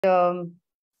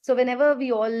So whenever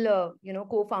we all,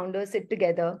 co-founders sit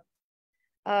together,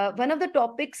 one of the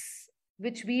topics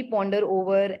which we ponder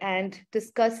over and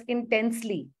discuss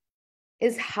intensely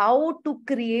is how to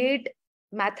create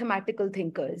mathematical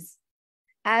thinkers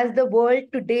as the world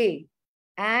today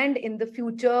and in the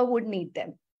future would need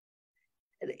them.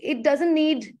 It doesn't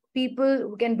need people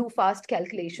who can do fast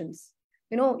calculations.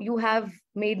 You have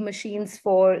made machines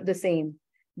for the same.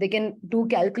 They can do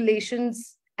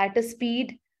calculations at a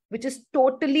speed which is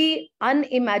totally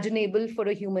unimaginable for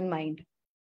a human mind.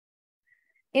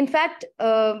 In fact,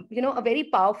 a very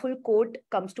powerful quote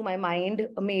comes to my mind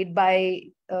made by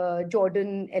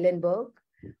Jordan Ellenberg,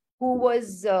 who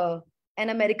was an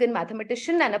American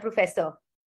mathematician and a professor.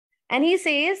 And he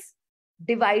says,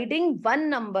 dividing one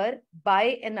number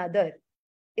by another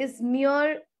is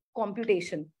mere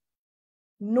computation.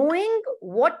 Knowing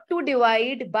what to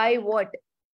divide by what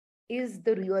is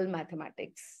the real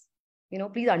mathematics.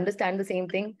 Please understand the same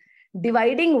thing.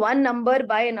 Dividing one number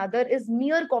by another is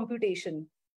mere computation.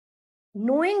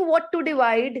 Knowing what to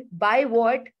divide by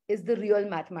what is the real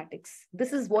mathematics.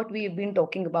 This is what we've been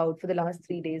talking about for the last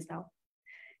 3 days now.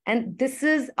 And this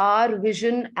is our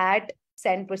vision at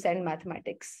 10%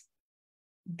 mathematics.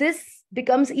 This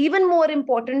becomes even more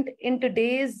important in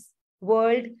today's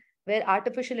world where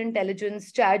artificial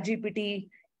intelligence, ChatGPT,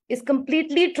 is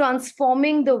completely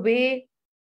transforming the way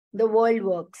the world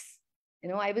works.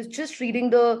 I was just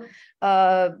reading the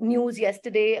news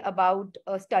yesterday about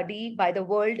a study by the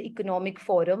World Economic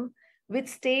Forum, which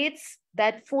states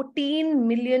that 14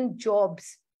 million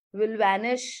jobs will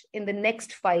vanish in the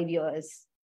next 5 years,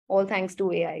 all thanks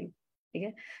to AI.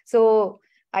 Okay? So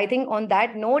I think on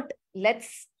that note,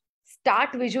 let's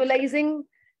start visualizing.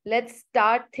 Let's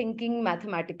start thinking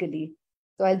mathematically.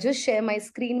 So I'll just share my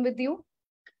screen with you.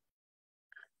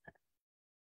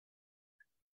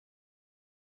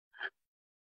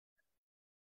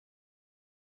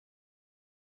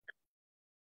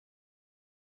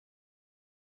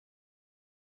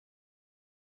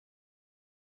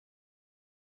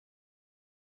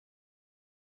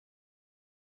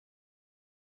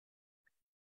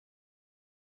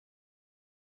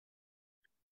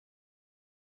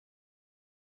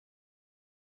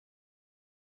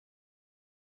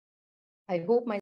 I hope my